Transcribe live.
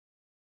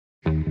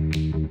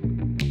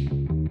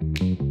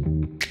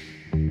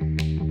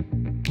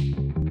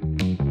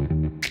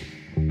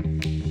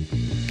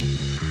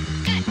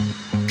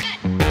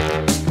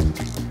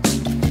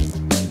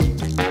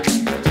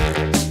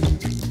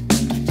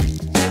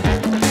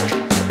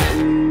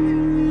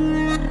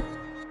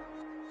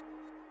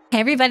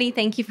everybody.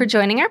 Thank you for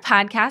joining our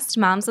podcast,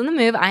 Moms on the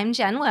Move. I'm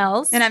Jen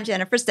Wells. And I'm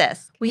Jennifer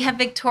Stisk. We have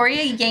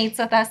Victoria Yates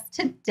with us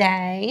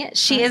today.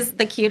 She is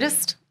the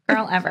cutest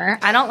girl ever.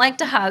 I don't like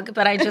to hug,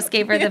 but I just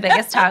gave her the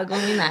biggest hug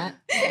when we met.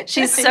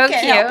 She's so cute.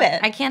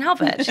 I can't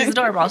help it. She's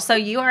adorable. So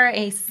you are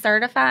a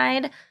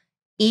certified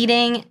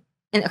intuitive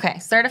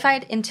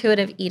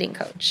eating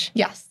coach.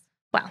 Yes.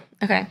 Wow.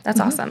 Okay. That's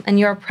awesome. And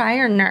you're a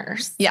prior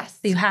nurse. Yes.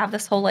 So you have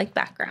this whole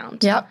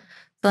background. Yep.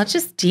 So let's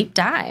just deep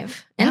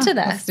dive into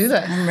this. Let's do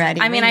this. I'm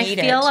ready. I mean, I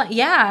feel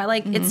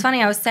it's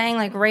funny. I was saying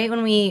right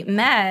when we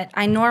met,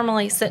 I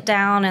normally sit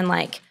down and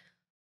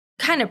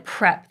kind of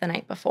prep the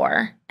night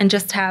before and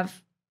just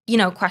have,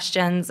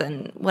 questions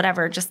and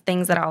whatever, just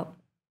things that I'll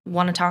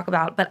want to talk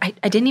about. But I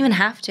didn't even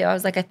have to. I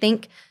was like, I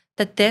think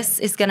that this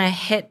is going to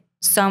hit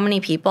so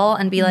many people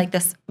and be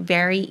this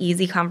very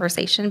easy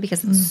conversation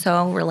because it's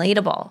so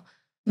relatable.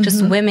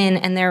 Just women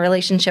and their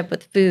relationship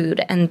with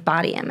food and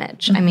body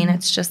image. I mean,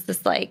 it's just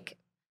this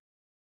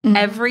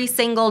every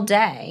single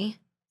day,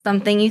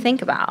 something you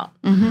think about.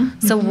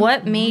 So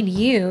what made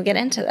you get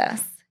into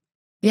this?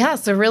 Yeah,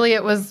 so really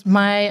it was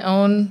my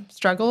own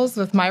struggles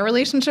with my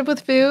relationship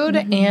with food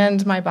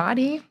and my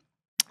body.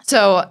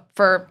 So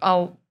for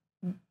a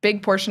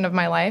big portion of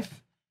my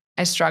life,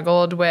 I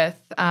struggled with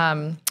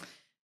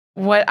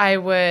what I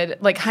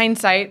would,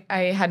 hindsight, I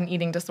had an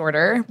eating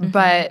disorder,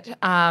 but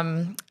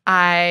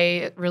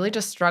I really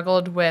just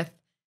struggled with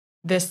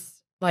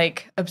this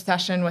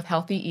obsession with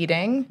healthy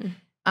eating.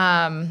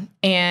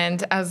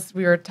 And as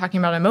we were talking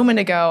about a moment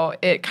ago,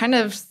 it kind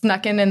of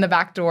snuck in the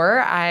back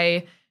door.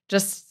 I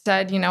just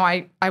said,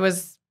 I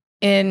was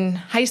in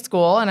high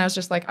school and I was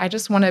just I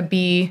just want to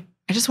be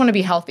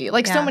healthy.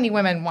 So many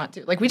women want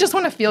to. We just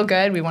want to feel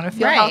good. We want to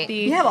feel healthy.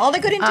 You have all the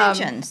good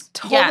intentions.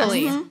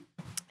 Totally. Yes.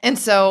 And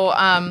so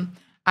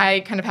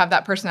I kind of have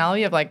that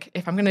personality of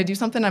if I'm going to do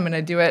something, I'm going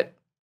to do it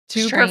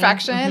to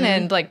perfection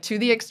and to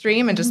the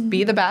extreme and just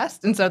be the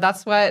best. And so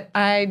that's what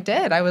I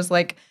did. I was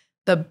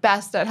the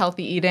best at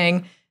healthy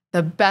eating,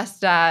 the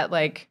best at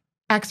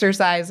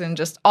exercise and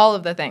just all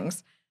of the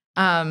things.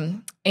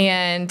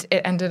 And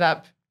it ended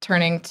up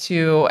turning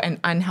to an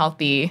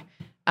unhealthy,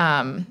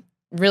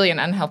 really an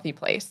unhealthy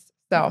place.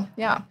 So,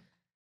 yeah.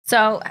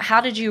 So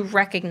how did you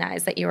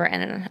recognize that you were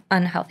in an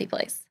unhealthy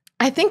place?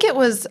 I think it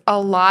was a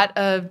lot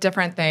of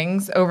different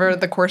things over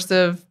the course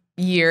of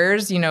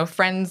years,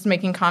 friends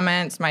making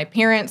comments, my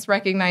parents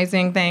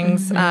recognizing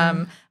things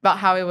about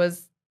how I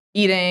was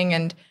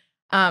eating.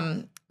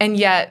 And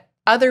yet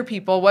other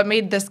people, what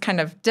made this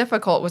kind of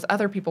difficult was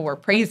other people were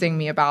praising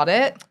me about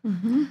it.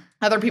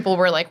 Other people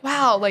were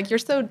wow, you're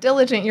so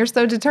diligent, you're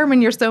so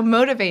determined, you're so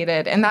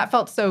motivated. And that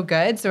felt so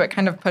good. So it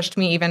kind of pushed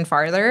me even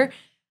farther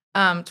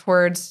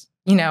towards,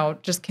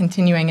 just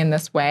continuing in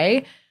this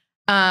way.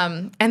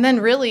 And then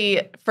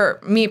really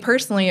for me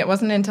personally, it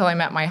wasn't until I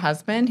met my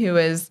husband, who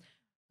is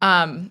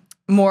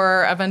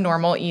more of a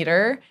normal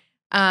eater,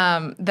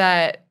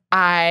 that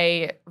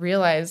I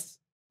realized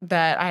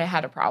that I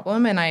had a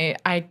problem. And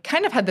I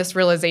kind of had this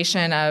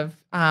realization of,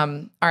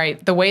 all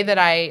right, the way that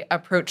I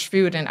approach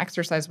food and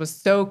exercise was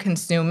so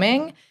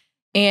consuming.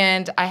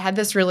 And I had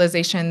this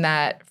realization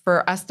that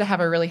for us to have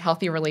a really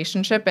healthy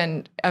relationship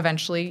and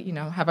eventually,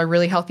 have a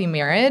really healthy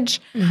marriage,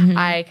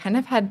 I kind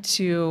of had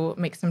to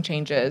make some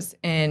changes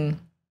in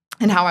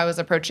how I was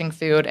approaching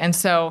food. And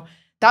so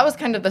that was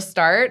kind of the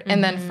start.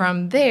 And then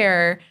from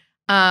there,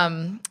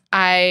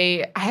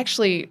 I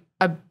actually,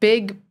 a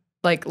big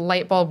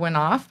light bulb went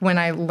off when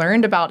I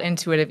learned about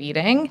intuitive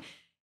eating.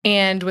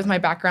 And with my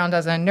background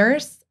as a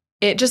nurse,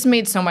 it just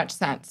made so much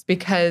sense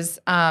because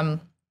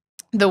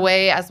the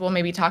way, as we'll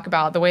maybe talk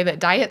about, the way that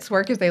diets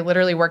work is they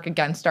literally work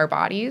against our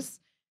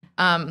bodies,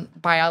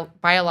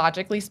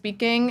 biologically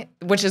speaking,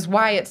 which is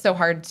why it's so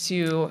hard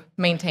to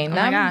maintain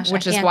them,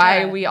 which is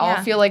why we all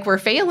feel like we're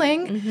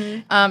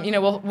failing.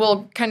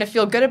 We'll kind of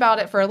feel good about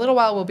it for a little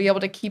while. We'll be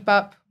able to keep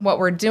up what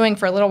we're doing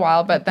for a little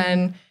while, but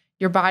then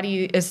your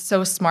body is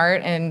so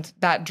smart and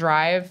that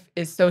drive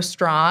is so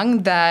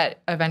strong that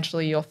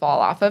eventually you'll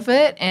fall off of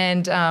it.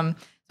 And so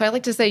I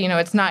like to say,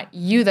 it's not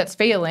you that's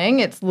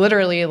failing. It's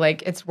literally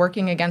it's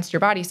working against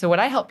your body. So what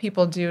I help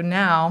people do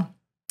now,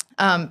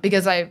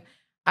 because I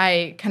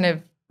kind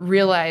of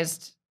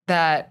realized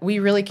that we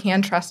really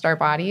can trust our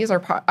bodies.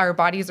 Our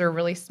bodies are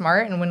really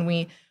smart. And when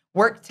we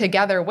work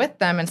together with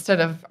them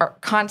instead of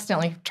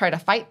constantly try to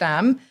fight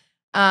them,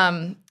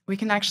 we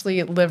can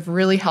actually live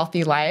really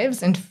healthy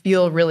lives and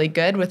feel really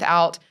good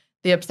without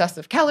the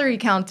obsessive calorie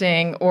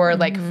counting or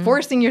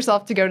forcing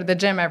yourself to go to the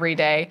gym every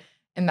day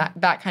and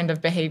that kind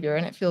of behavior.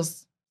 And it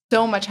feels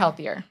so much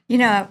healthier.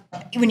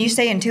 When you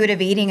say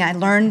intuitive eating, I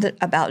learned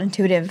about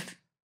intuitive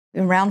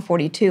around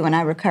 42 when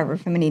I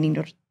recovered from an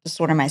eating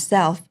disorder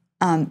myself.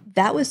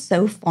 That was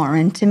so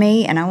foreign to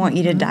me. And I want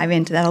you to dive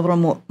into that a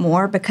little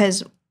more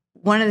because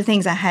one of the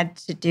things I had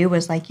to do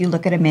was you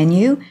look at a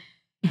menu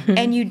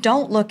and you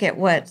don't look at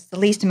what's the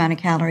least amount of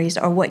calories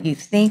or what you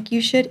think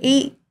you should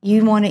eat.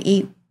 You want to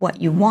eat what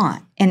you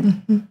want.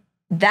 And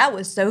that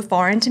was so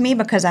foreign to me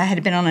because I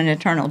had been on an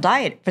eternal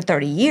diet for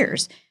 30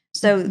 years.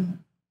 So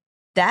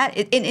that,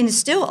 and it's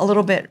still a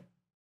little bit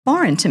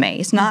foreign to me.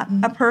 It's not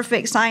a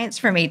perfect science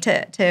for me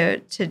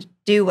to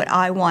do what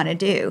I want to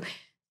do.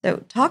 So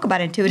talk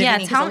about intuitive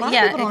eating, because a lot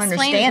of people don't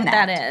understand what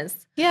that is.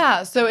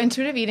 Yeah, so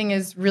intuitive eating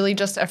is really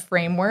just a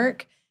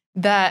framework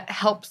that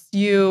helps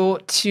you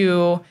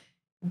to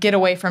get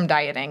away from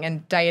dieting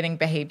and dieting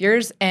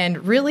behaviors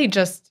and really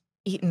just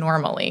eat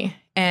normally.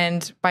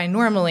 And by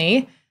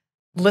normally,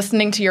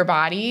 listening to your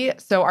body.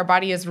 So our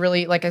body is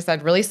really, like I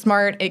said, really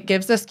smart. It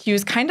gives us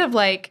cues, kind of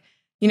like,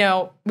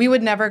 we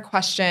would never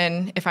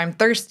question if I'm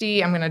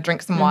thirsty, I'm going to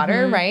drink some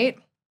water, right?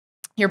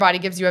 Your body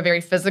gives you a very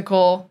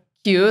physical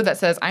cue that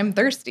says, I'm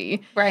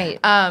thirsty. Right.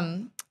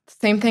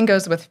 Same thing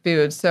goes with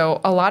food. So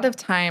a lot of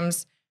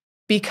times,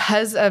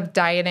 because of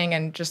dieting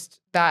and just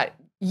that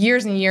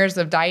years and years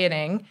of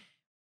dieting,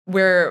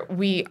 where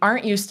we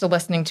aren't used to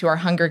listening to our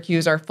hunger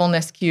cues, our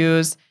fullness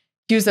cues,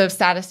 cues of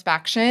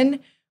satisfaction,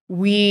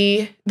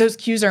 those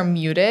cues are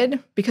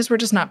muted because we're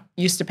just not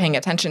used to paying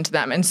attention to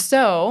them. And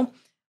so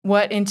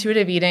what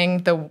intuitive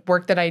eating, the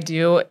work that I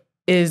do,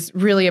 is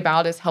really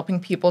about is helping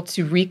people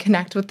to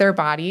reconnect with their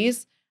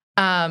bodies,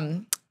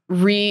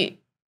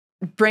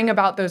 bring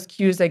about those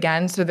cues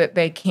again so that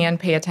they can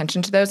pay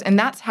attention to those. And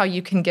that's how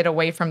you can get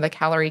away from the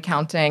calorie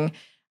counting,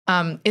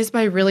 is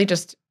by really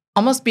just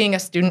almost being a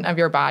student of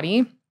your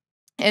body.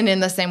 And in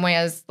the same way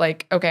as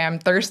like, okay, I'm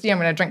thirsty, I'm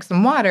going to drink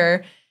some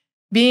water,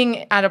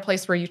 being at a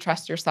place where you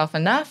trust yourself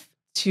enough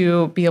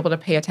to be able to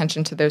pay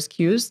attention to those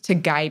cues to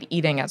guide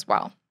eating as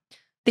well.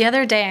 The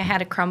other day I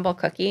had a crumble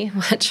cookie,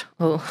 which,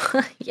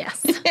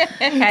 yes.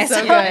 Okay,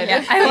 so good.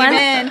 Yeah,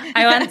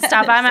 I went to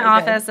stop by my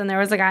office and there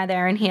was a guy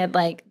there and he had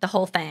like the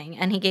whole thing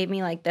and he gave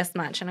me like this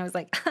much and I was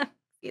like,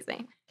 excuse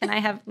me, can I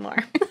have more?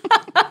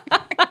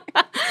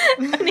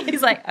 And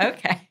he's like,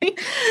 okay.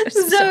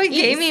 So he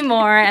gave me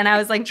more and I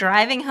was like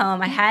driving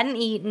home. I hadn't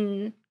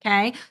eaten,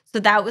 okay? So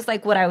that was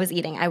like what I was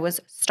eating. I was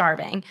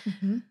starving.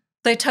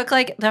 So I took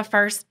like the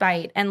first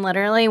bite and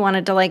literally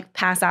wanted to like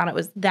pass out. It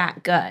was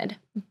that good.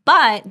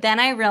 But then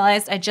I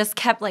realized I just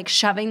kept like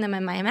shoving them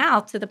in my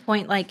mouth to the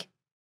point like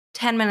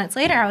 10 minutes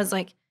later, I was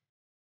like,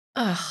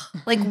 ugh,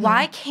 like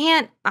why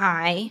can't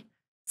I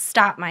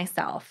stop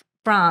myself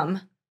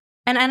from,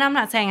 and I'm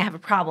not saying I have a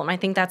problem. I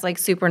think that's like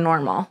super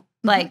normal.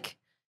 Like,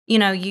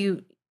 you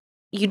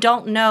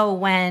don't know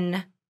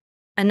when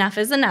enough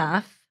is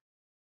enough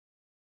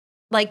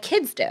like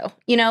kids do.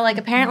 Like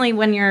apparently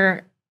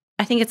when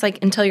I think it's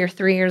like until you're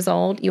 3 years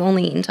old, you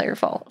only eat until you're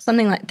full.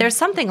 There's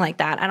something like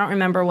that. I don't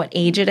remember what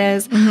age it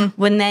is.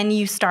 When then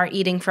you start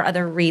eating for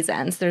other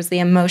reasons. There's the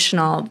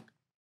emotional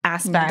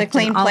aspect. The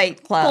Clean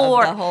Plate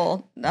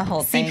Club, the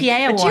whole thing.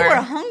 CPA award. But you were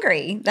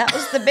hungry. That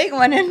was the big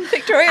one, and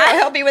Victoria will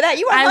help you with that.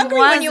 You were hungry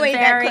when you ate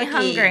that cookie. I was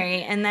very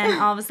hungry, and then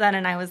all of a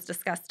sudden I was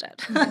disgusted.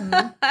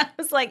 I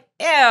was like,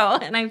 ew,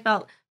 and I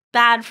felt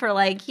bad for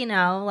like 2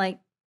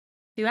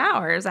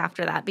 hours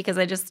after that because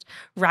I just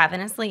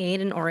ravenously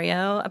ate an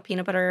Oreo, a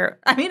peanut butter.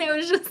 I mean, it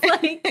was just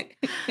like,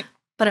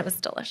 but it was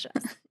delicious.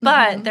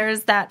 But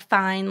there's that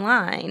fine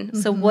line.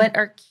 So what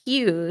are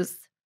cues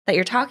that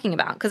you're talking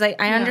about? Because I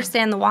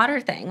understand the water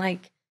thing.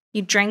 Like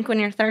you drink when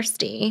you're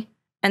thirsty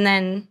and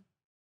then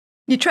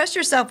you trust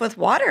yourself with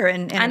water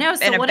and I know,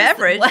 so a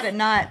beverage, but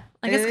not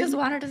like it's because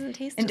water doesn't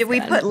taste And as do we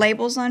good. put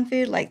labels on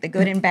food, like the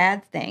good and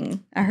bad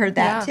thing? I heard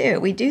that too.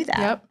 We do that.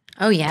 Yep.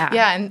 Oh, yeah.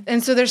 Yeah.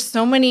 And so there's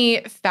so many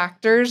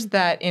factors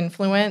that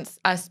influence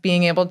us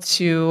being able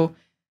to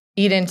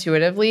eat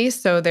intuitively.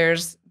 So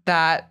there's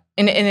that.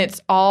 And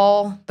it's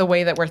all the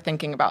way that we're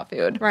thinking about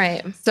food.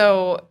 Right.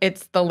 So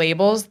it's the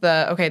labels,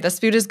 okay, this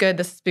food is good,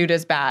 this food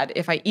is bad.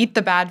 If I eat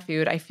the bad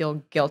food, I feel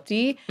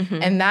guilty.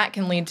 And that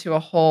can lead to a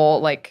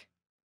whole like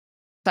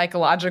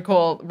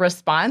psychological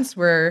response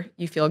where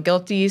you feel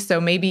guilty.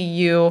 So maybe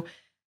your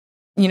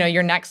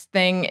next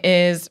thing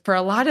is, for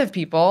a lot of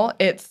people,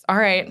 it's, all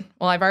right,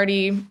 well, I've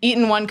already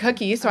eaten one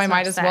cookie, so I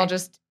might as well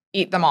just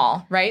eat them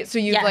all, right? So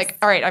you've like,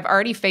 all right, I've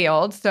already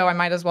failed, so I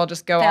might as well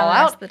just go all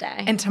out, the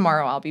day. And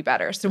tomorrow I'll be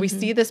better. So we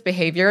see this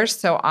behavior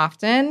so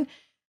often,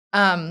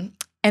 and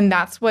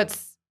that's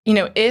what's,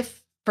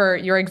 if, for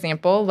your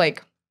example,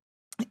 like,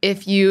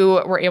 if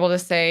you were able to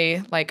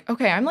say, like,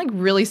 okay, I'm like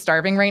really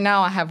starving right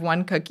now, I have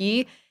one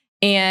cookie,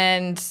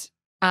 and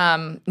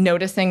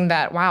noticing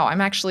that, wow,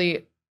 I'm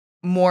actually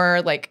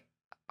more like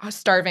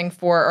starving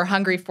for or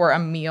hungry for a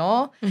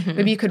meal,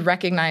 maybe you could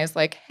recognize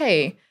like,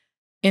 hey,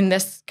 in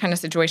this kind of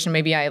situation,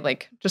 maybe I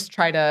like just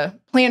try to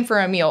plan for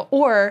a meal.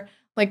 Or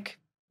like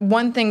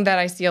one thing that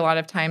I see a lot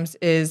of times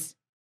is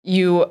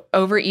you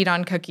overeat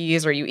on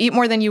cookies or you eat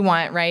more than you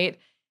want, right?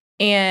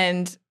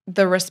 And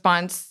the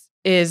response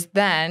is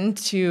then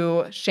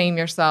to shame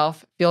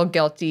yourself, feel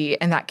guilty,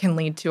 and that can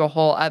lead to a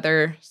whole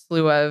other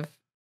slew of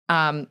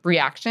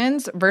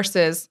reactions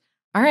versus,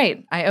 all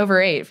right, I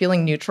overate,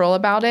 feeling neutral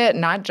about it,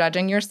 not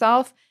judging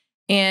yourself.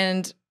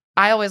 And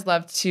I always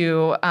love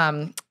to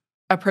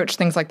approach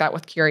things like that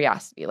with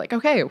curiosity. Like,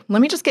 okay,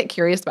 let me just get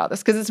curious about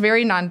this because it's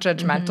very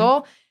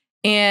non-judgmental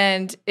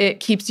and it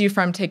keeps you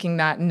from taking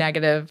that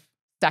negative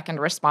second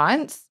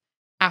response.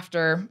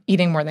 after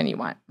eating more than you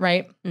want,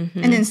 right?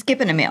 Mm-hmm. And then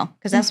skipping a meal,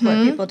 because that's what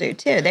people do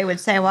too. They would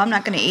say, well, I'm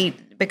not going to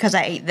eat because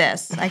I ate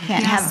this. I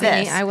can't have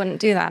this. I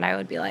wouldn't do that. I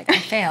would be like, I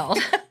failed.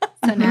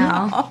 So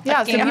now.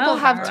 Yeah, so people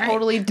have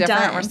totally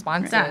different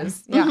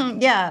responses. Yeah.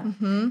 Yeah.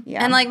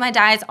 And like my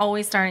diet's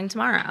always starting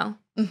tomorrow.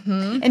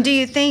 And do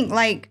you think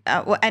like,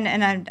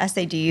 and I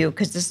say do you,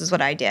 because this is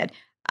what I did.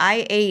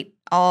 I ate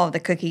all of the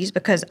cookies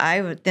because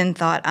I then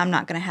thought I'm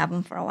not going to have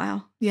them for a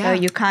while. Yeah.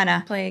 So you kind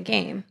of play a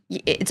game.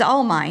 It's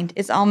all mind.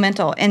 It's all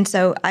mental. And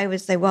so I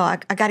would say, well,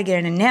 I got to get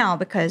it in now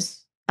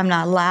because I'm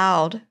not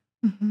allowed.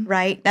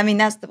 Right? I mean,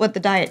 that's what the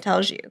diet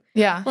tells you.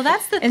 Yeah. Well,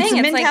 that's the thing. It's the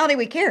it's mentality like,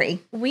 we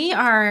carry. We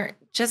are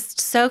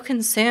just so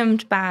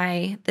consumed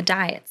by the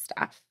diet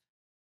stuff.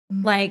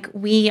 Like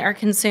we are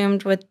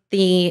consumed with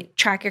the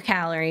track your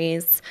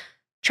calories,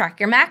 track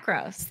your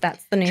macros.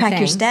 That's the new thing. Track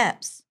your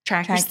steps.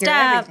 Track your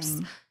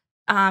steps.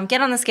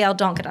 Get on the scale,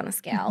 don't get on the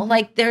scale.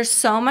 Like there's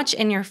so much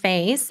in your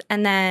face.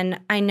 And then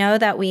I know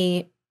that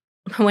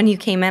when you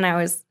came in, I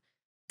was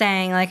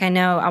saying like, I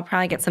know I'll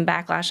probably get some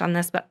backlash on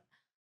this, but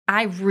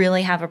I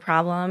really have a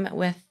problem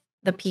with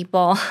the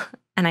people.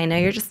 And I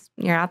know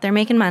you're out there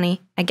making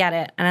money. I get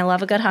it. And I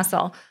love a good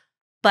hustle,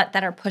 but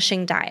that are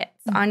pushing diets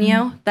on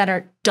you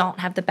that don't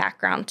have the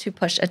background to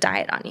push a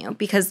diet on you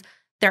because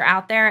they're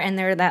out there and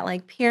they're that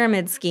like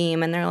pyramid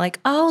scheme and they're like,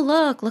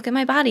 oh, look at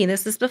my body.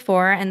 This is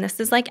before and this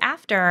is like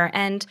after.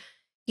 And,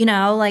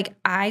 like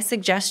I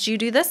suggest you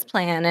do this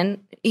plan and,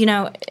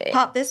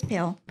 pop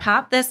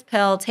this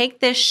pill, take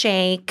this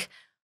shake.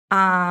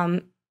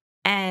 And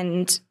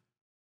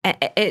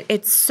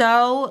it's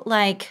so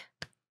like,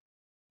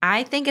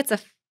 I think it's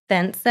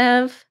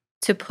offensive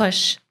to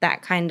push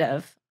that kind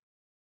of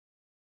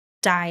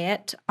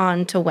diet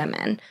onto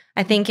women.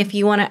 I think if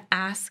you want to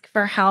ask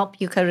for help,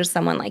 you go to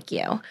someone like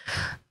you.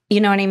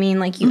 You know what I mean?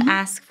 Like you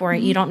ask for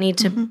it. You don't need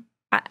to.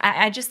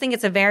 I just think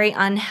it's a very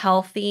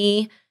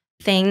unhealthy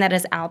thing that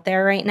is out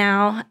there right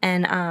now.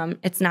 And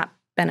it's not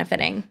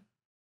benefiting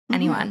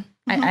anyone.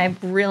 I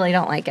really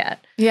don't like it.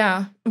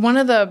 Yeah. One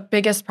of the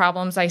biggest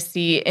problems I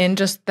see in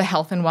just the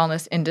health and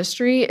wellness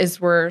industry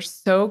is we're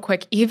so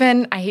quick,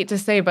 even, I hate to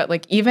say, but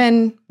like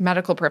even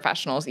medical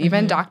professionals,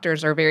 even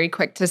doctors are very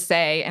quick to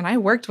say, and I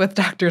worked with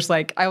doctors,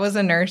 like I was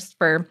a nurse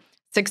for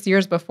 6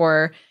 years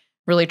before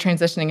really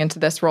transitioning into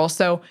this role.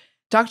 So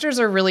doctors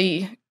are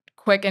really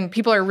quick and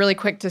people are really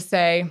quick to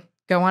say,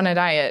 go on a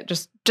diet,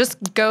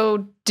 just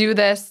go do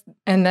this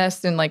and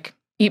like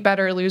eat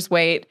better, lose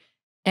weight,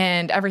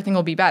 and everything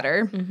will be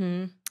better.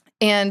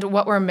 And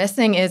what we're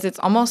missing is it's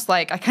almost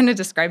like, I kind of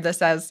describe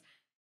this as,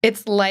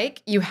 it's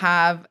like you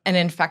have an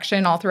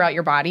infection all throughout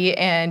your body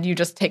and you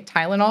just take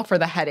Tylenol for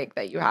the headache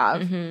that you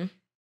have.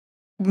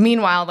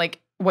 Meanwhile, like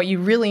what you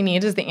really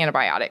need is the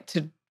antibiotic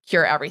to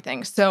cure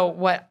everything. So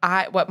what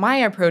my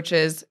approach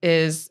is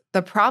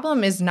the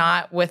problem is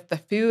not with the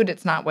food.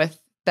 It's not with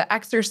the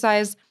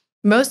exercise.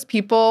 Most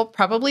people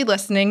probably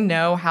listening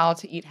know how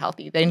to eat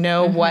healthy. They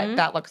know what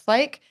that looks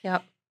like.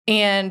 Yep.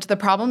 And the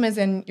problem is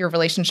in your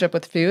relationship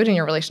with food and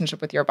your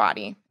relationship with your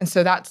body. And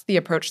so that's the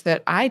approach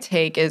that I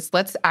take is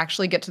let's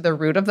actually get to the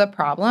root of the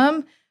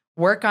problem,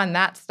 work on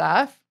that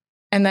stuff.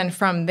 And then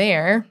from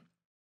there,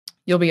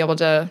 you'll be able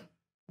to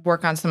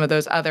work on some of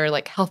those other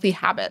like healthy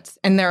habits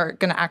and they're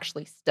going to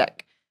actually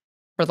stick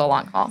for the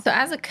long haul. So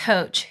as a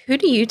coach, who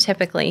do you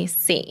typically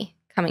see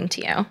coming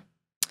to you?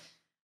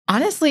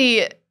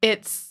 Honestly,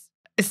 it's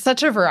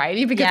such a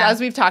variety because as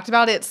we've talked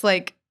about, it's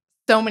like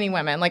so many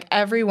women, like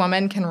every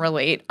woman can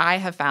relate, I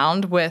have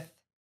found, with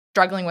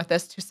struggling with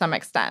this to some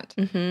extent.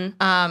 So,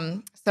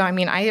 I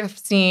mean,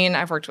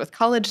 I've worked with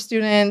college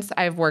students.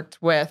 I've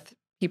worked with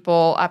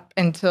people up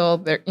until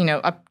they're,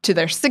 up to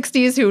their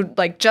 60s who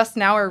like just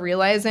now are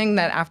realizing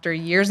that after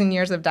years and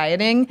years of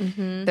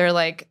dieting, they're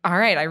like, all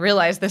right, I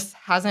realize this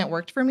hasn't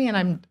worked for me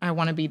and I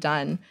want to be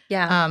done.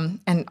 Yeah.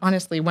 And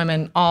honestly,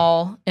 women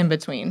all in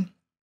between.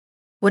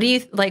 What do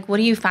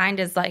you find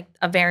is like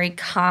a very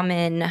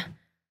common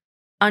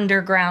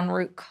underground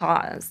root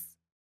cause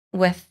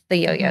with the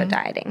yo-yo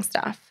dieting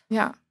stuff?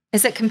 Yeah.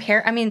 Is it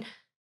I mean,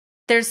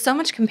 there's so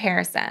much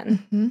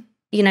comparison.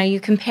 You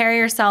compare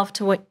yourself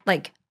to what,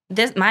 like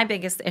this, my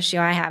biggest issue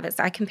I have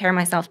is I compare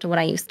myself to what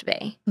I used to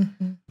be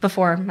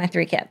before my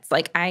 3 kids.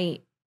 Like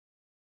I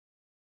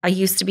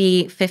used to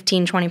be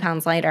 15, 20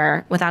 pounds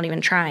lighter without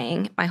even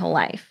trying my whole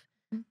life.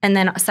 And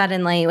then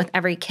suddenly with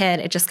every kid,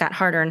 it just got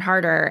harder and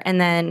harder. And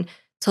then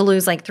to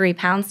lose like 3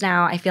 pounds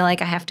now, I feel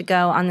like I have to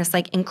go on this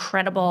like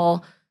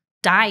incredible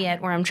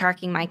diet where I'm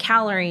tracking my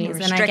calories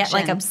and I get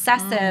like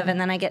obsessive and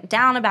then I get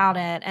down about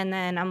it. And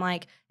then I'm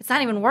like, it's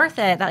not even worth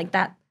it. Like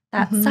that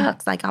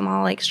sucks. Like I'm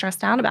all like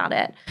stressed out about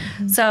it.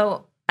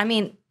 So, I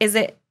mean,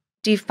 do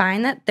you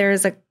find that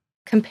there's a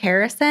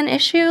comparison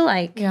issue?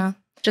 Like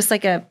just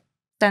like a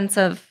sense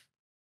of,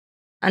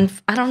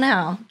 I don't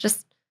know,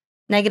 just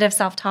negative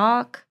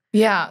self-talk?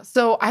 Yeah.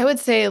 So I would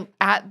say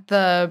at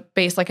the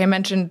base, like I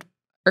mentioned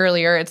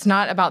earlier, it's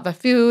not about the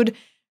food.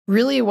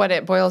 Really what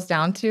it boils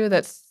down to,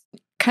 that's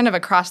kind of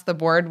across the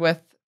board with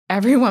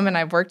every woman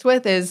I've worked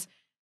with, is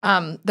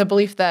the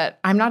belief that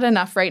I'm not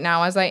enough right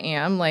now as I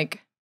am.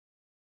 Like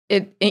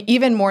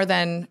even more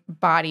than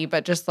body,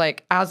 but just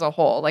like as a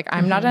whole, like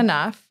I'm not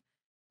enough.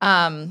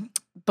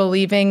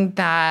 Believing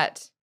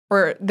that,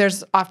 or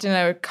there's often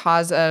a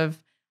cause of,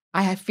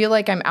 I feel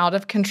like I'm out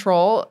of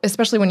control,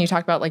 especially when you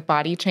talk about like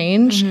body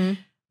change.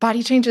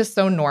 Body change is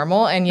so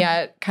normal, and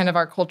yet kind of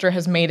our culture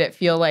has made it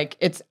feel like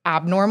it's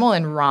abnormal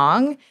and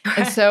wrong.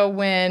 And so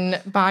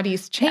when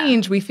bodies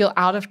change, we feel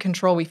out of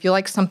control. We feel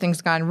like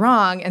something's gone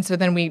wrong. And so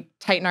then we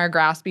tighten our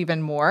grasp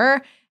even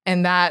more.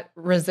 And that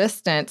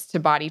resistance to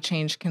body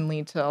change can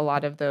lead to a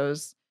lot of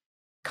those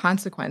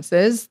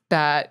consequences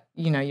that,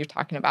 you're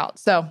talking about.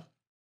 So,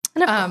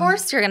 and of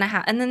course you're going to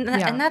have, and then,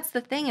 and that's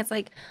the thing. It's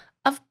like,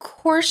 of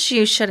course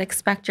you should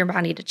expect your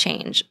body to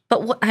change.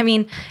 But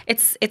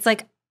it's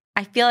like,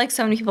 I feel like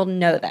so many people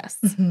know this.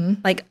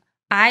 Like,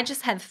 I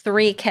just had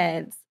 3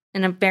 kids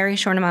in a very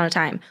short amount of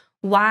time.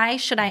 Why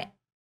should I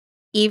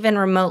even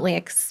remotely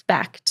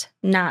expect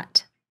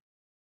not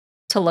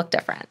to look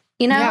different?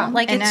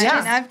 Like, and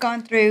I've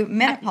gone through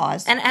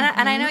menopause. And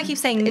I know I keep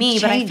saying me,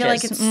 but I feel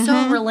like it's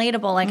so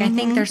relatable. Like, I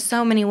think there's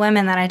so many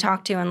women that I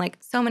talk to and like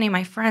so many of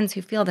my friends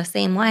who feel the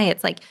same way.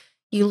 It's like,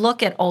 you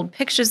look at old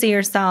pictures of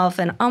yourself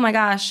and, oh my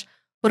gosh,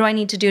 what do I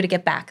need to do to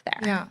get back there?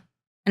 Yeah.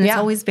 And it's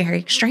always very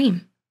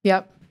extreme.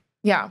 Yep.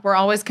 Yeah. We're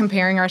always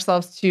comparing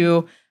ourselves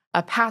to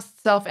a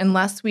past self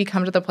unless we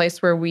come to the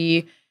place where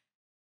we,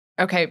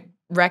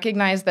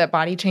 recognize that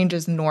body change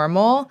is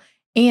normal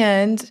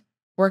and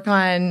work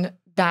on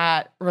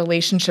that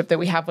relationship that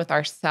we have with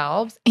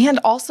ourselves. And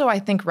also, I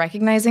think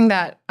recognizing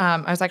that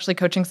I was actually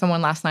coaching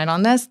someone last night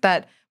on this,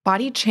 that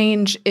body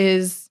change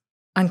is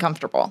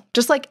uncomfortable,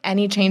 just like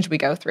any change we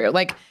go through,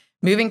 like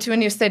moving to a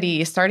new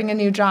city, starting a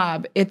new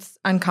job, it's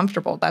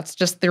uncomfortable. That's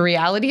just the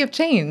reality of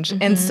change.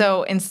 And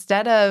so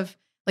instead of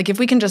like, if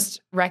we can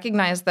just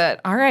recognize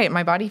that, all right,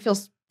 my body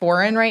feels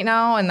foreign right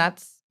now, and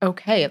that's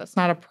okay. That's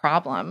not a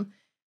problem.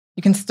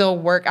 You can still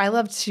work. I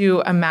love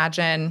to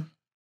imagine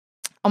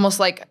almost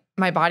like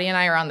my body and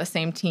I are on the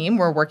same team.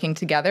 We're working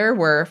together.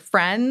 We're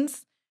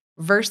friends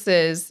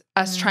versus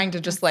us trying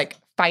to just like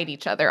fight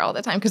each other all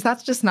the time, because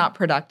that's just not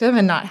productive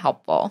and not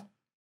helpful.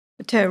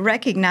 To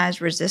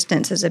recognize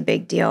resistance is a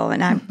big deal.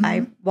 And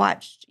I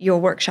watched your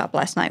workshop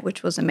last night,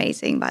 which was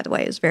amazing, by the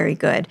way. It was very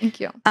good. Thank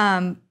you.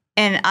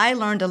 And I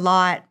learned a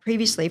lot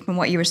previously from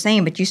what you were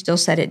saying, but you still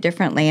said it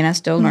differently, and I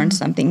still learned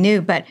something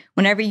new. But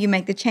whenever you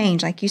make the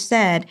change, like you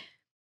said,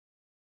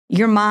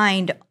 your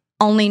mind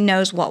only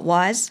knows what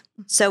was.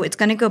 So it's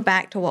going to go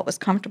back to what was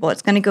comfortable.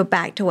 It's going to go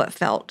back to what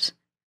felt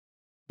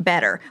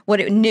better, what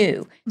it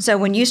knew. So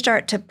when you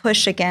start to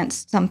push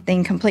against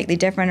something completely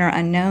different or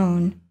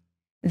unknown,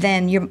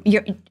 then you're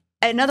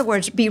in other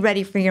words, be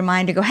ready for your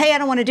mind to go, hey, I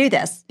don't want to do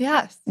this.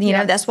 Yes. You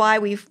know, that's why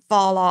we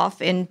fall off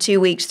in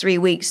 2 weeks, 3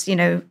 weeks,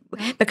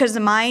 because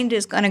the mind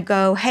is going to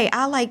go, hey,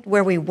 I liked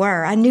where we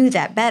were. I knew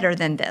that better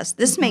than this.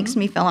 This makes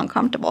me feel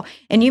uncomfortable.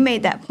 And you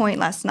made that point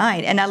last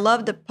night. And I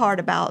love the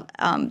part about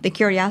the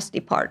curiosity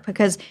part,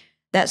 because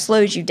that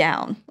slows you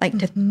down. Like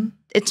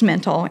it's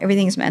mental.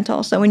 Everything's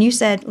mental. So when you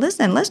said,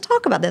 listen, let's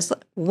talk about this.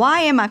 Why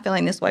am I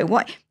feeling this way?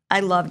 I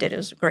loved it. It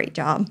was a great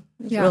job.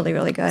 It was really,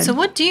 really good. So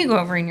what do you go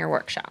over in your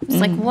workshops?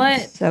 Like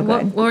what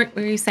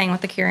were you saying with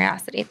the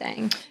curiosity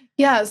thing?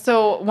 Yeah.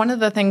 So one of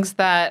the things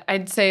that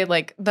I'd say,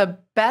 like, the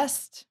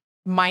best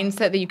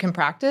mindset that you can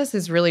practice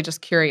is really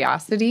just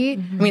curiosity. I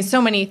mean,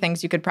 so many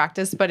things you could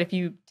practice, but if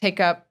you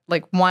take up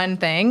like one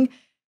thing,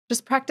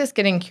 just practice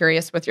getting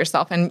curious with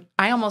yourself. And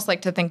I almost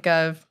like to think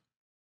of,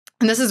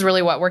 and this is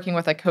really what working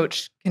with a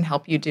coach can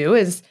help you do,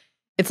 is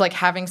it's like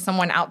having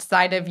someone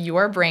outside of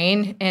your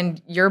brain,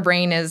 and your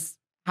brain is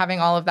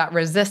having all of that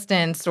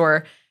resistance,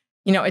 or,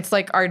 it's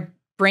like our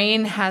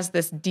brain has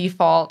this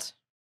default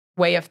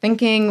way of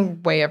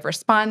thinking, way of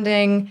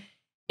responding.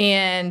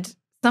 And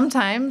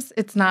sometimes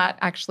it's not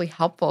actually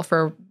helpful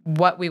for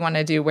what we want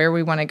to do, where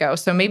we want to go.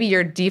 So maybe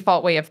your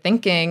default way of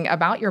thinking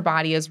about your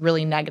body is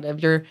really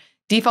negative. Your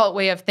default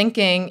way of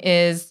thinking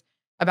is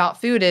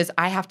about food is,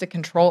 I have to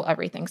control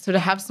everything. So to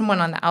have someone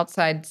on the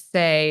outside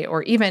say,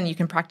 or even you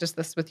can practice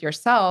this with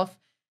yourself,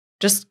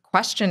 just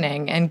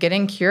questioning and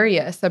getting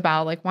curious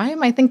about, like, why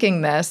am I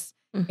thinking this?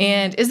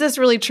 And is this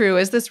really true?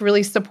 Is this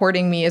really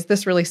supporting me? Is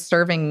this really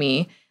serving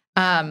me?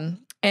 And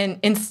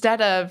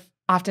instead of,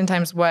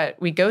 oftentimes what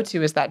we go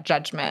to is that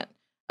judgment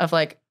of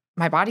like,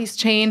 my body's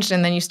changed,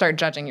 and then you start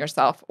judging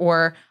yourself,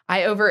 or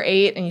I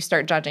overate and you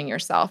start judging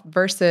yourself,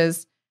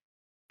 versus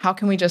how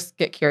can we just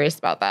get curious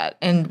about that?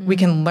 And we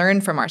can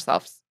learn from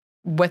ourselves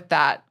with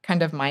that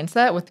kind of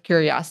mindset, with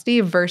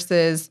curiosity,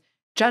 versus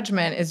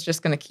judgment is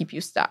just going to keep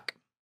you stuck.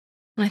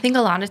 I think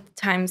a lot of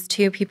times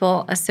too,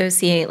 people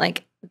associate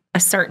like a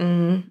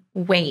certain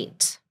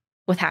weight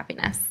with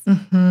happiness.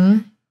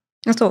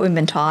 That's what we've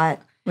been taught.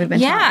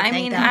 I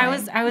mean,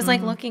 I was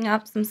like looking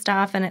up some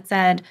stuff, and it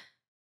said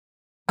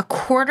a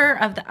quarter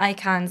of the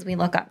icons we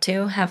look up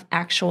to have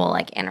actual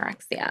like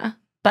anorexia.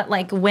 But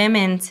like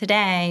women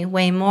today,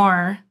 way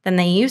more than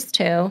they used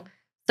to.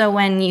 So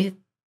when you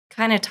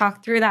kind of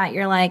talk through that,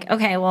 you're like,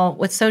 okay, well,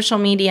 with social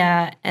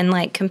media and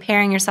like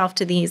comparing yourself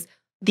to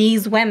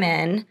these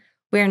women,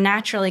 we're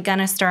naturally going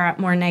to stir up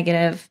more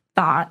negative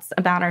thoughts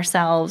about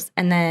ourselves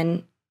and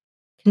then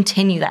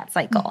continue that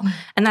cycle.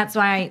 And that's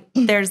why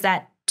there's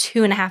that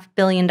 $2.5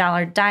 billion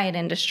diet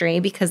industry,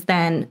 because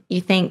then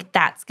you think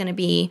that's going to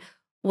be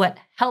what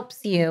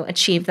helps you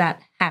achieve that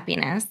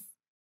happiness.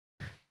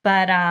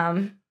 But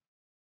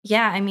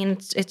yeah, I mean,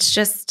 it's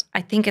just,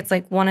 I think it's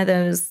like one of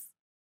those,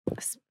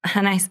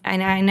 and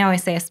I know I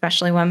say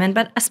especially women,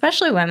 but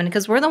especially women,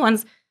 because we're the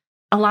ones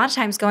a lot of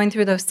times going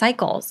through those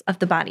cycles of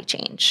the body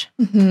change.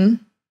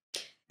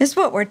 It's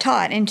what we're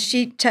taught. And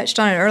she touched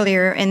on it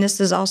earlier. And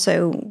this is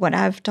also what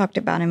I've talked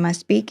about in my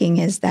speaking,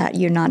 is that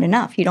you're not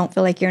enough. You don't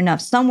feel like you're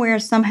enough. Somewhere,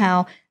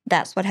 somehow,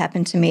 that's what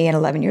happened to me at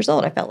 11 years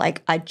old. I felt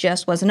like I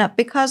just wasn't enough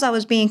because I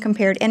was being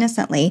compared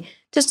innocently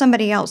to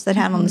somebody else that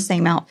had on the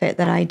same outfit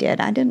that I did.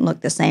 I didn't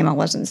look the same. I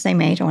wasn't the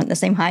same age. I wasn't the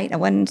same height. I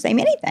wasn't the same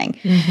anything.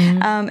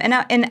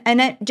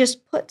 And it just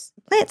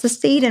plants a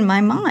seed in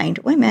my mind.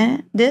 Wait a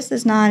minute, this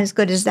is not as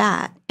good as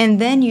that. And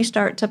then you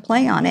start to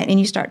play on it and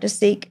you start to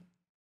seek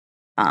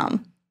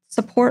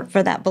support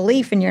for that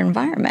belief in your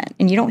environment.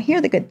 And you don't hear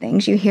the good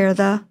things, you hear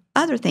the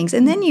other things.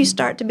 And then you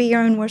start to be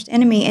your own worst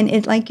enemy. And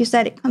it, like you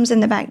said, it comes in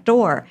the back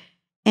door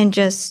and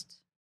just,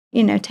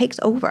 takes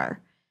over.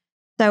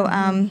 So,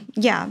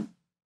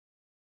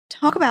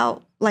 talk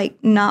about like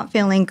not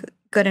feeling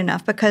good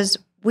enough, because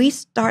we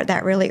start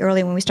that really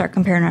early when we start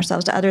comparing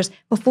ourselves to others.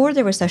 Before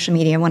there was social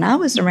media, when I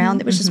was around,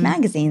 it was just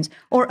magazines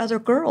or other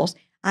girls.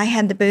 I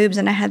had the boobs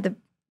and I had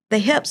the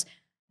hips.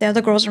 The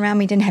other girls around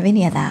me didn't have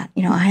any of that.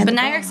 I had. But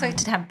now you're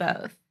expected to have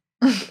both.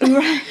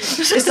 Right.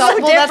 It's all,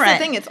 well, that's the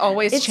thing. It's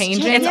always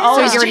changing. It's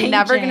always changing. You're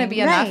never going to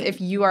be enough Right.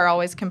 if you are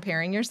always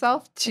comparing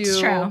yourself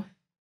to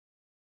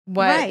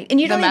what right.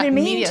 And you don't even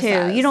mean media to.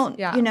 says. You don't.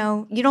 Yeah.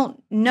 You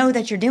don't know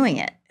that you're doing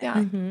it.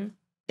 Yeah.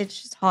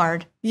 It's just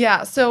hard.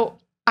 Yeah. So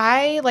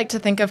I like to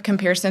think of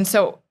comparison.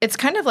 So it's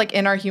kind of like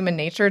in our human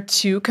nature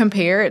to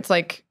compare. It's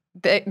like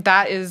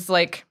that is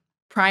like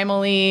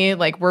primally,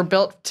 like we're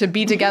built to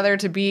be together,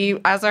 to be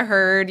as a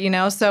herd,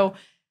 So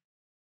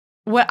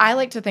what I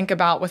like to think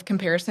about with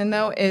comparison,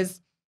 though,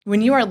 is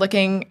when you are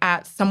looking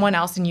at someone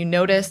else and you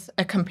notice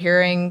a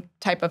comparing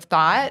type of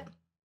thought,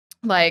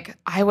 like,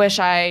 I wish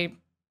I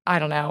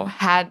don't know,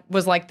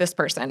 was like this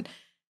person.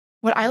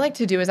 What I like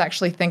to do is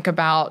actually think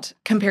about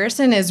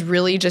comparison is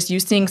really just you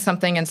seeing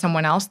something in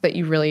someone else that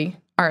you really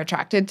are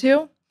attracted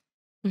to.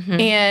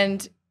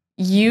 And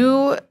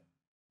you,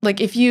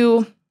 like, if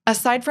you,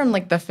 aside from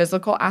like the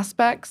physical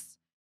aspects,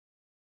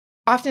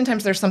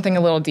 oftentimes there's something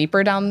a little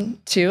deeper down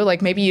too.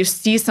 Like maybe you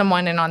see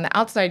someone and on the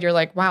outside, you're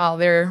like, wow,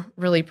 they're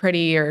really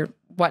pretty or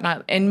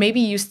whatnot. And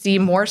maybe you see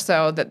more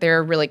so that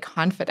they're really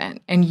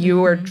confident and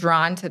you are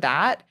drawn to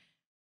that.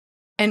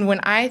 And when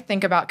I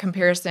think about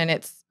comparison,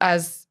 it's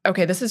as,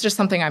 okay, this is just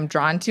something I'm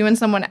drawn to in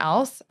someone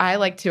else. I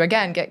like to,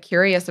 again, get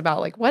curious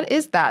about like, what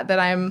is that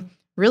I'm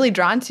really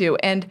drawn to?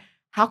 And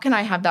how can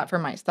I have that for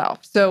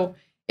myself? So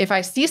if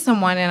I see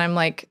someone and I'm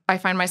like, I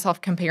find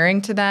myself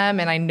comparing to them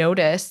and I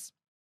notice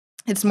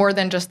it's more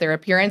than just their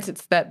appearance.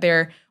 It's that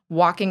they're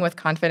walking with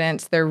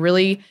confidence. They're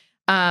really,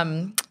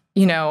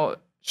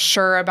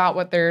 sure about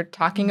what they're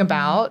talking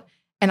about.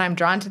 And I'm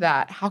drawn to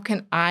that. How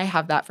can I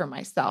have that for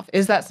myself?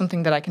 Is that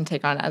something that I can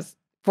take on as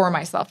for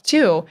myself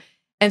too?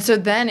 And so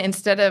then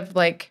instead of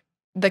like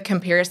the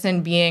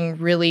comparison being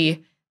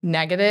really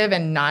negative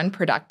and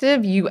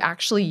non-productive, you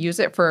actually use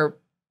it for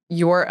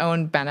your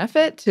own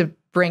benefit to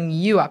bring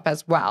you up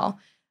as well.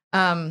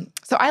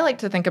 So I like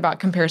to think about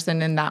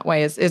comparison in that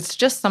way. It's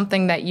just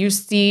something that you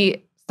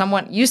see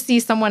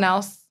someone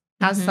else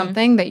has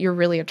something that you're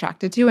really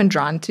attracted to and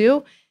drawn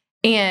to.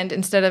 And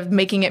instead of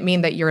making it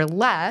mean that you're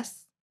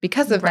less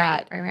because of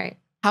that,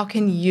 how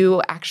can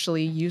you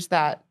actually use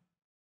that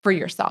for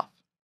yourself?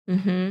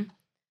 So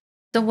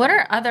what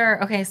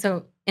are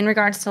so in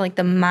regards to like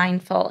the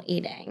mindful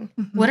eating,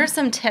 what are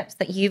some tips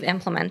that you've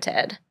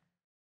implemented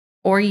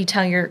or you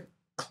tell your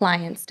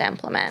clients to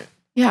implement?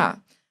 Yeah.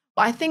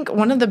 Well, I think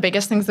one of the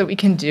biggest things that we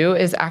can do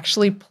is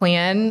actually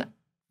plan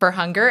for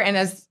hunger. And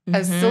as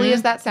silly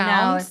as that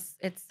sounds,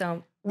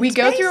 we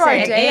go through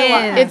our day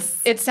a lot.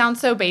 It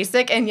sounds so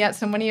basic. And yet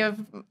so many of,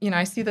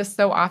 I see this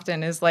so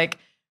often is like,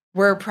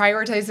 we're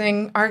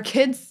prioritizing our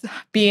kids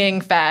being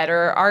fed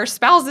or our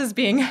spouses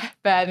being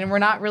fed, and we're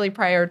not really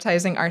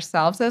prioritizing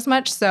ourselves as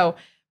much. So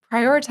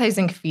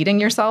prioritizing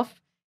feeding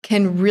yourself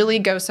can really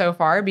go so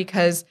far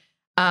because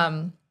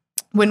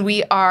when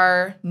we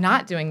are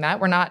not doing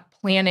that, we're not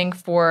planning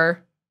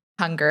for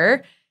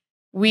hunger,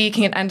 we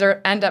can end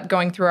up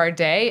going through our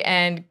day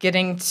and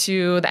getting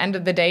to the end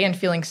of the day and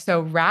feeling so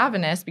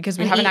ravenous because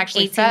we haven't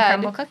actually fed.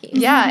 Crumble cookies.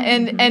 Yeah,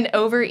 and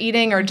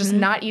overeating or just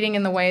not eating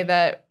in the way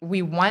that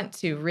we want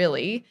to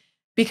really.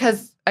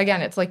 Because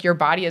again, it's like your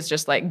body is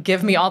just like,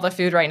 give me all the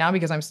food right now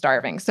because I'm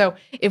starving. So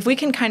if we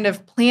can kind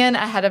of plan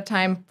ahead of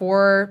time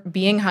for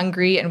being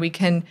hungry and we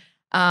can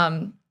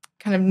kind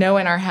of know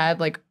in our head,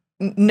 like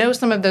know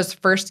some of those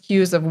first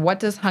cues of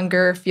what does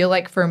hunger feel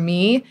like for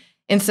me,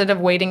 instead of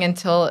waiting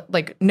until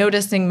like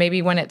noticing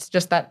maybe when it's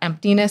just that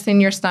emptiness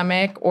in your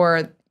stomach.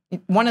 Or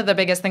one of the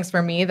biggest things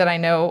for me that I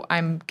know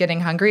I'm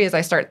getting hungry is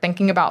I start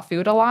thinking about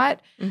food a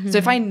lot. So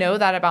if I know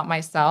that about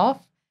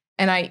myself,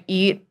 and I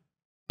eat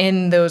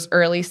in those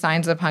early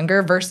signs of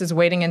hunger versus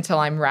waiting until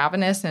I'm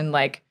ravenous and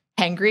like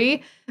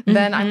hangry,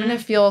 then I'm going to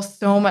feel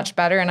so much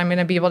better, and I'm going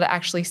to be able to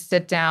actually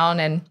sit down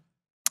and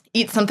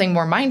eat something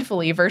more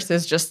mindfully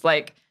versus just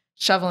like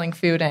shoveling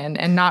food in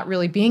and not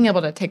really being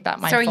able to take that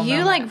mindful So are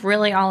you moment. like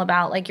really all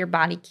about like your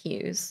body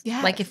cues?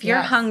 Yes, Like if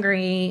you're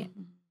hungry,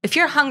 if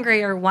you're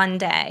hungrier one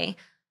day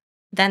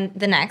than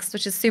the next,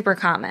 which is super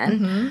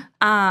common,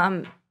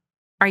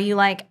 are you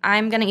like,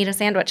 I'm going to eat a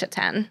sandwich at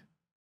 10?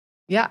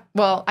 Yeah.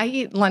 Well, I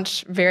eat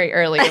lunch very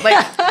early. Like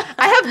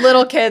I have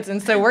little kids,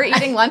 and so we're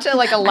eating lunch at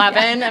like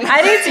 11. And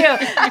I do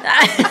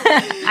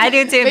too. I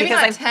do too. Maybe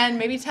because not 10.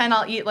 Maybe 10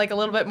 I'll eat like a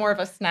little bit more of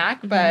a snack.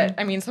 But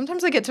I mean,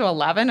 sometimes I get to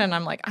 11 and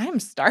I'm like, I am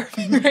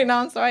starving right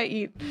now. And so I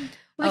eat.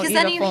 Because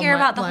then you hear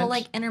about the whole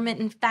like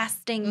intermittent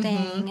fasting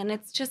thing. And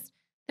it's just,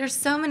 there's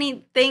so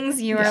many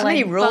things you are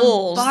like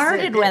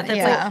bombarded with.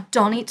 It's like,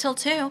 don't eat till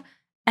 2.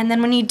 And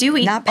then when you do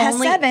eat, not past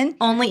 7,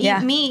 only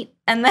eat meat.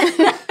 And then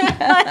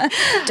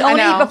don't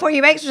eat before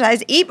you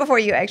exercise. Eat before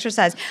you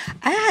exercise.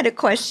 I had a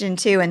question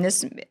too, and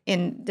this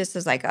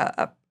is like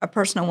a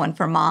personal one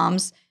for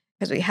moms,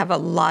 because we have a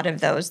lot of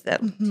those that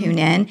tune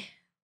in.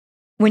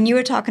 When you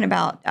were talking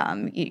about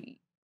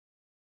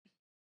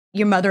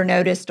your mother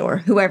noticed, or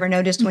whoever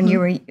noticed when you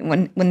were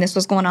when this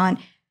was going on,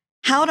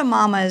 how do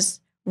mamas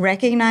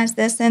recognize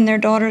this in their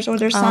daughters or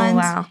their sons? Oh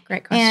wow,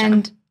 great question.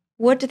 And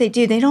what do?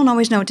 They don't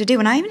always know what to do.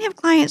 And I even have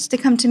clients to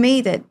come to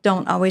me that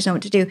don't always know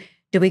what to do.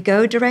 Do we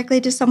go directly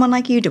to someone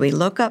like you? Do we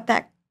look up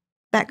that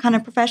kind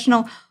of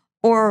professional?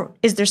 Or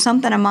is there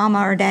something a mama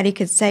or daddy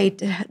could say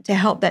to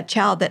help that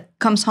child that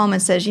comes home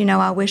and says,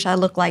 I wish I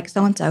looked like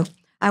so-and-so.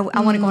 I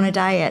want to go on a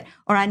diet,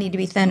 or I need to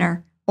be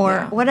thinner,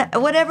 or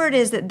whatever it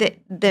is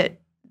that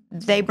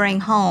they bring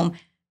home.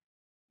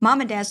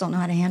 Mom and dads don't know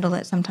how to handle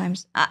it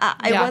sometimes.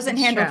 It wasn't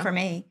handled for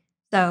me.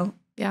 So,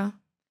 yeah,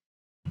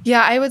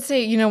 I would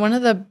say, one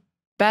of the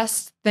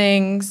best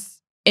things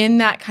in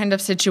that kind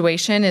of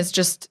situation is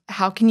just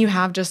how can you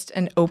have just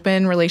an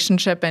open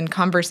relationship and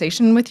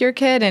conversation with your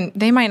kid? And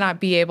they might not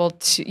be able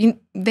to,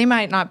 they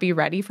might not be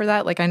ready for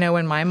that. Like I know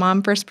when my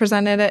mom first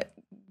presented it,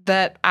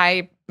 that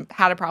I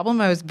had a problem.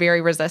 I was very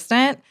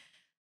resistant.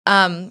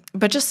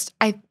 But just,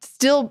 I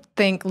still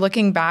think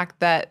looking back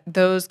that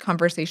those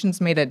conversations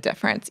made a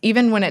difference,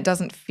 even when it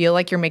doesn't feel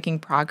like you're making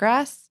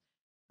progress.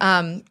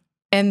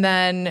 And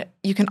then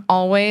you can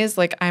always,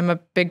 like, I'm a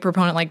big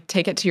proponent, like,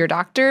 take it to your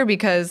doctor,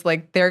 because,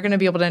 like, they're going to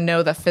be able to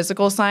know the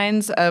physical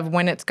signs of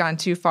when it's gone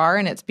too far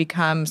and it's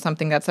become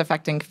something that's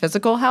affecting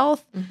physical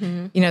health.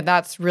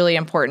 That's really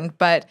important.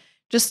 But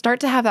just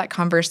start to have that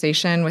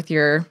conversation with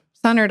your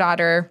son or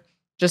daughter,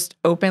 just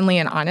openly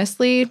and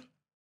honestly.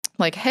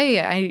 Like,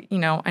 hey,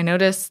 I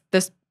noticed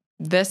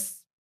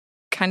this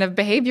kind of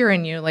behavior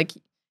in you. Like,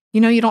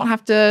 you don't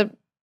have to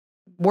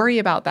worry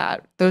about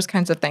that, those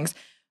kinds of things.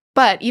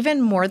 But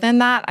even more than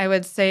that, I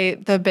would say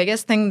the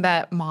biggest thing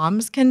that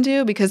moms can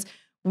do, because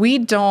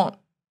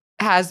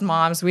as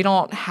moms, we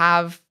don't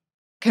have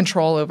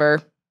control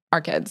over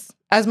our kids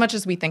as much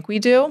as we think we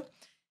do.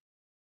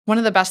 One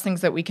of the best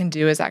things that we can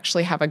do is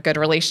actually have a good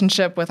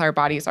relationship with our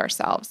bodies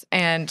ourselves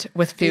and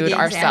with food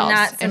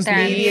ourselves. And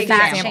be the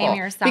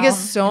example. Because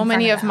so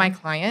many of my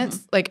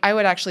clients, like I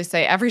would actually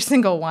say every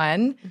single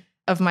one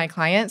of my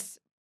clients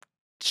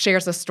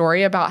shares a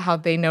story about how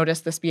they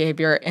noticed this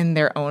behavior in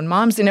their own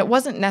moms. And it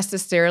wasn't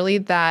necessarily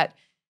that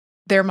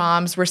their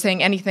moms were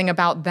saying anything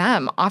about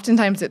them.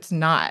 Oftentimes it's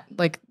not.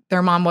 Like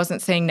their mom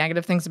wasn't saying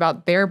negative things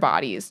about their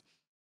bodies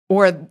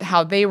or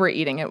how they were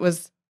eating. It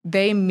was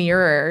they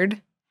mirrored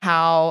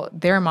how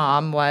their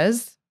mom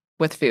was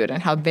with food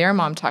and how their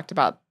mom talked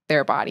about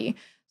their body.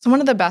 So one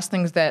of the best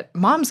things that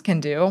moms can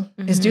do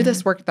is do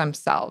this work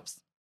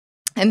themselves.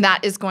 And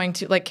that is going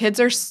to, like, kids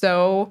are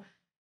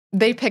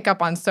they pick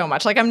up on so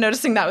much. Like I'm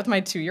noticing that with my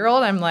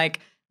 2-year-old. I'm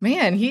like,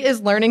 man, he is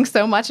learning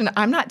so much and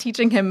I'm not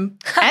teaching him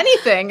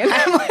anything. And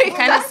I'm like, it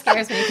kind of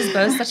scares me because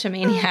Bo's such a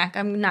maniac.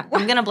 I'm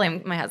going to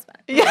blame my husband.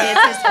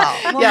 It's his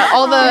fault. Well,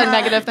 all the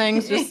negative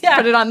things, just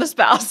put it on the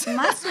spouse.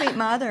 My sweet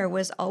mother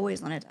was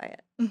always on a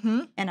diet.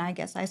 And I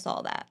guess I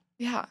saw that.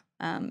 Yeah.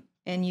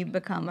 And you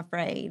become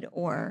afraid,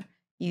 or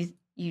you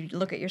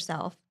look at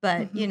yourself,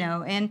 but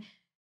and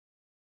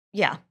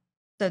yeah.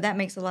 So that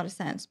makes a lot of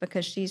sense,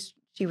 because she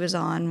was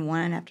on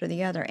one after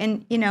the other.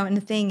 And, and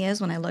the thing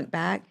is, when I look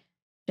back,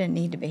 she didn't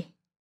need to be.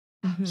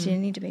 She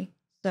didn't need to be.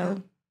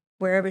 So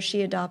wherever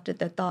she adopted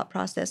the thought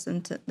process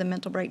and the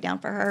mental breakdown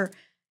for her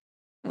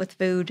with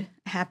food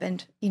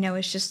happened,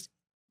 it's just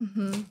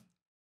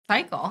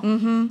cycle.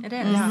 It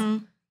is. Yeah.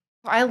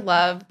 I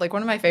love, like,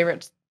 one of my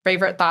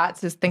favorite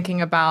thoughts is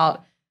thinking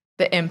about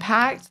the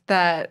impact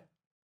that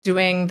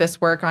doing this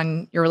work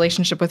on your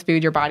relationship with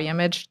food, your body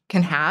image,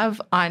 can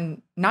have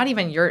on not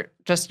even your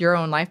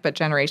own life, but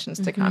generations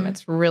to come.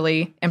 It's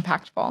really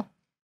impactful. Well,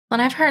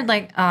 and I've heard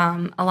like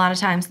a lot of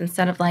times,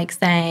 instead of like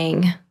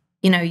saying,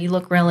 you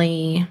look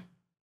really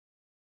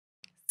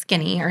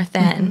skinny or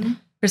thin,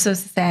 you're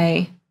supposed to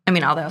say,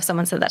 although if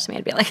someone said that to me,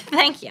 I'd be like,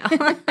 thank you.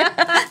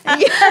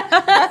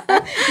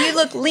 You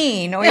look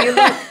lean, or you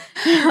look,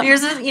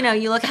 Yours is,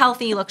 you look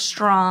healthy, you look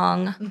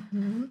strong,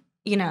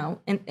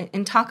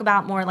 and talk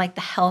about more like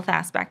the health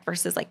aspect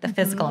versus like the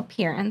physical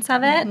appearance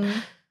of it,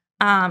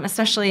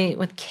 especially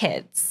with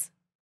kids.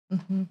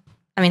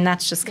 I mean,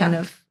 that's just kind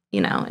of,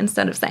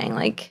 instead of saying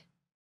like,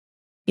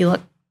 you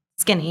look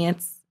skinny,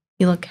 it's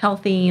you look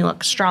healthy, you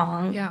look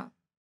strong,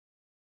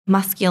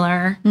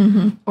 muscular.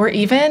 Or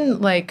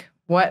even like,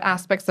 what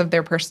aspects of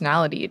their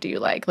personality do you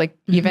like? Like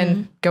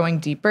even going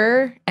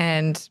deeper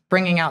and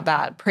bringing out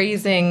that,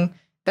 praising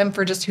them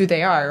for just who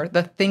they are,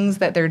 the things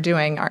that they're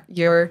doing.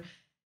 You're,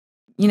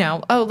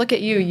 oh, look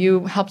at you.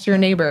 You helped your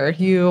neighbor.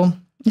 You're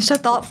so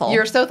thoughtful.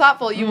 You're so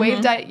thoughtful. You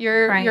waved at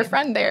your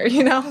friend there,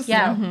 So.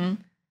 Yeah.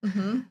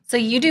 So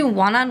you do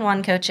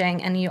one-on-one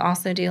coaching and you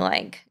also do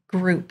like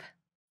group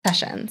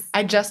sessions.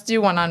 I just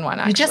do one-on-one,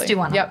 actually. You just do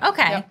one-on-one. Yep.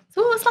 Okay. Yep.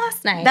 So what was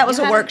last night? That was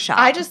a workshop.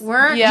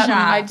 Workshop.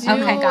 I do.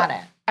 Okay, got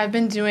it. I've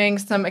been doing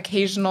some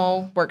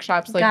occasional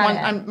workshops.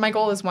 Like my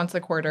goal is once a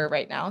quarter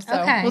right now.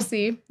 So we'll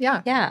see.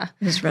 Yeah. Yeah.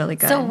 It was really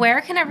good. So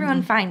where can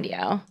everyone find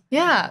you?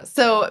 Yeah.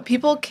 So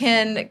people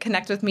can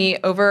connect with me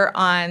over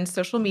on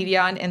social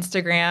media on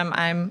Instagram.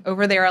 I'm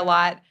over there a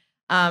lot.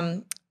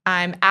 I'm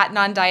at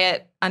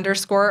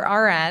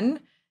nondiet_RN.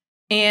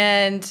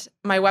 And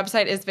my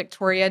website is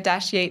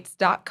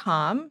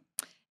victoria-yates.com.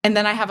 And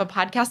then I have a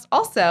podcast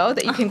also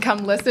that you can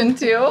come listen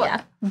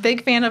to.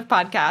 Big fan of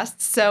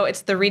podcasts. So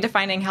it's the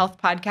Redefining Health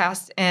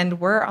podcast, and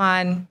we're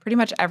on pretty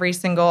much every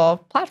single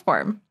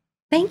platform.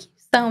 Thank you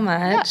so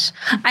much.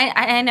 Yeah.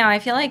 I know. I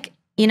feel like,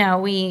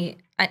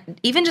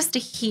 even just to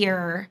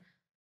hear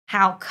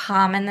how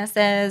common this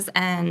is,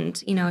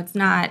 and, it's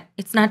not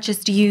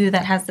just you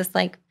that has this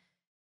like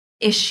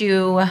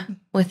issue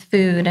with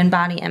food and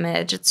body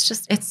image. It's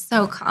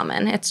so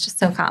common. It's just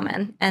so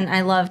common. And I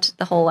loved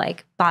the whole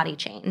like body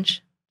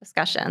change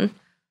discussion.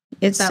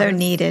 It's so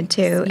needed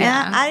too.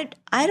 Yeah. And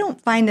I don't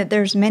find that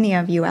there's many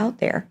of you out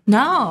there.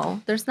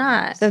 No, there's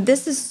not. So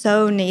this is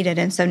so needed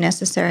and so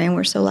necessary, and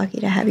we're so lucky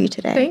to have you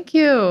today. Thank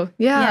you.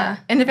 Yeah.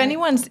 And if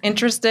anyone's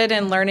interested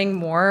in learning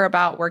more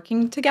about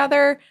working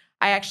together,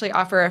 I actually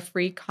offer a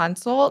free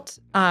consult,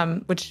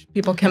 which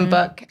people can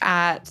book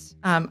at,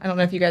 I don't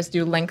know if you guys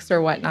do links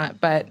or whatnot,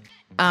 but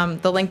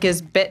the link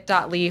is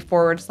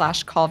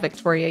bit.ly/call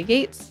Victoria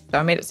Yates. So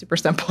I made it super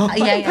simple. Put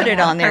it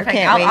on there, perfect.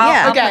 can't we?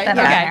 I'll put Okay, that on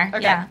there.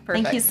 okay, Yeah.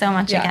 perfect. Thank you so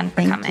much again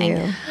for coming.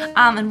 You.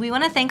 And we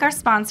want to thank our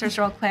sponsors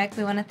real quick.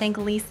 We want to thank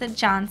Leisa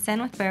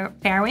Johnson with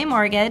Fairway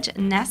Mortgage,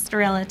 Nest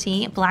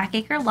Realty,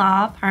 Blackacre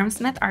Law, Parham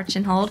Smith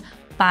Archenhold,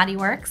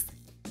 Bodyworks,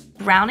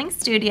 Browning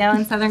Studio,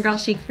 and Southern Girl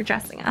Chic for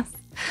dressing us.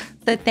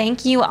 So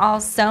thank you all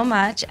so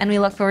much, and we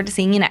look forward to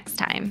seeing you next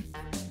time.